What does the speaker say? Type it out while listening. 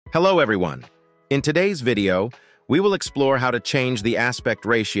Hello everyone! In today's video, we will explore how to change the aspect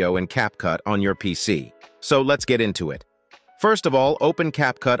ratio in Capcut on your PC. So let's get into it. First of all, open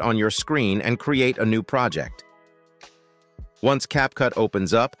Capcut on your screen and create a new project. Once Capcut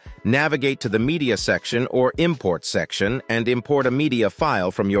opens up, navigate to the Media section or Import section and import a media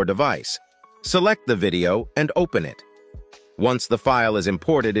file from your device. Select the video and open it. Once the file is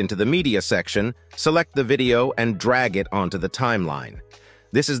imported into the Media section, select the video and drag it onto the timeline.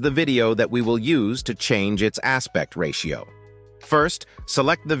 This is the video that we will use to change its aspect ratio. First,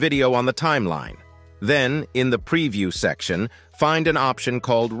 select the video on the timeline. Then, in the Preview section, find an option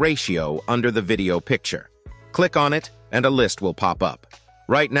called Ratio under the video picture. Click on it, and a list will pop up.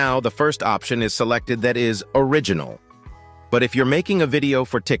 Right now, the first option is selected, that is Original. But if you're making a video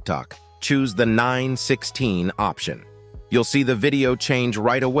for TikTok, choose the 9:16 option. You'll see the video change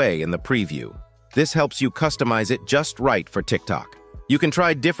right away in the preview. This helps you customize it just right for TikTok. You can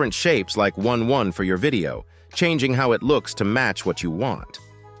try different shapes like 1:1 for your video, changing how it looks to match what you want.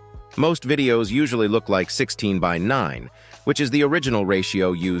 Most videos usually look like 16:9, which is the original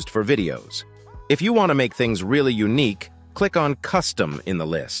ratio used for videos. If you want to make things really unique, click on Custom in the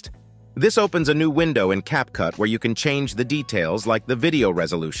list. This opens a new window in Capcut where you can change the details like the video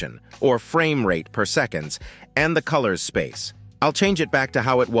resolution, or frame rate per seconds, and the colors space. I'll change it back to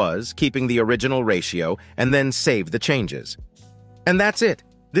how it was, keeping the original ratio, and then save the changes. And that's it.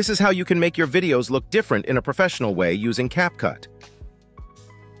 This is how you can make your videos look different in a professional way using Capcut.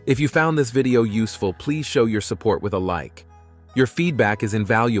 If you found this video useful, please show your support with a like. Your feedback is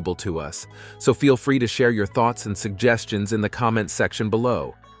invaluable to us, so feel free to share your thoughts and suggestions in the comments section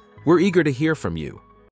below. We're eager to hear from you.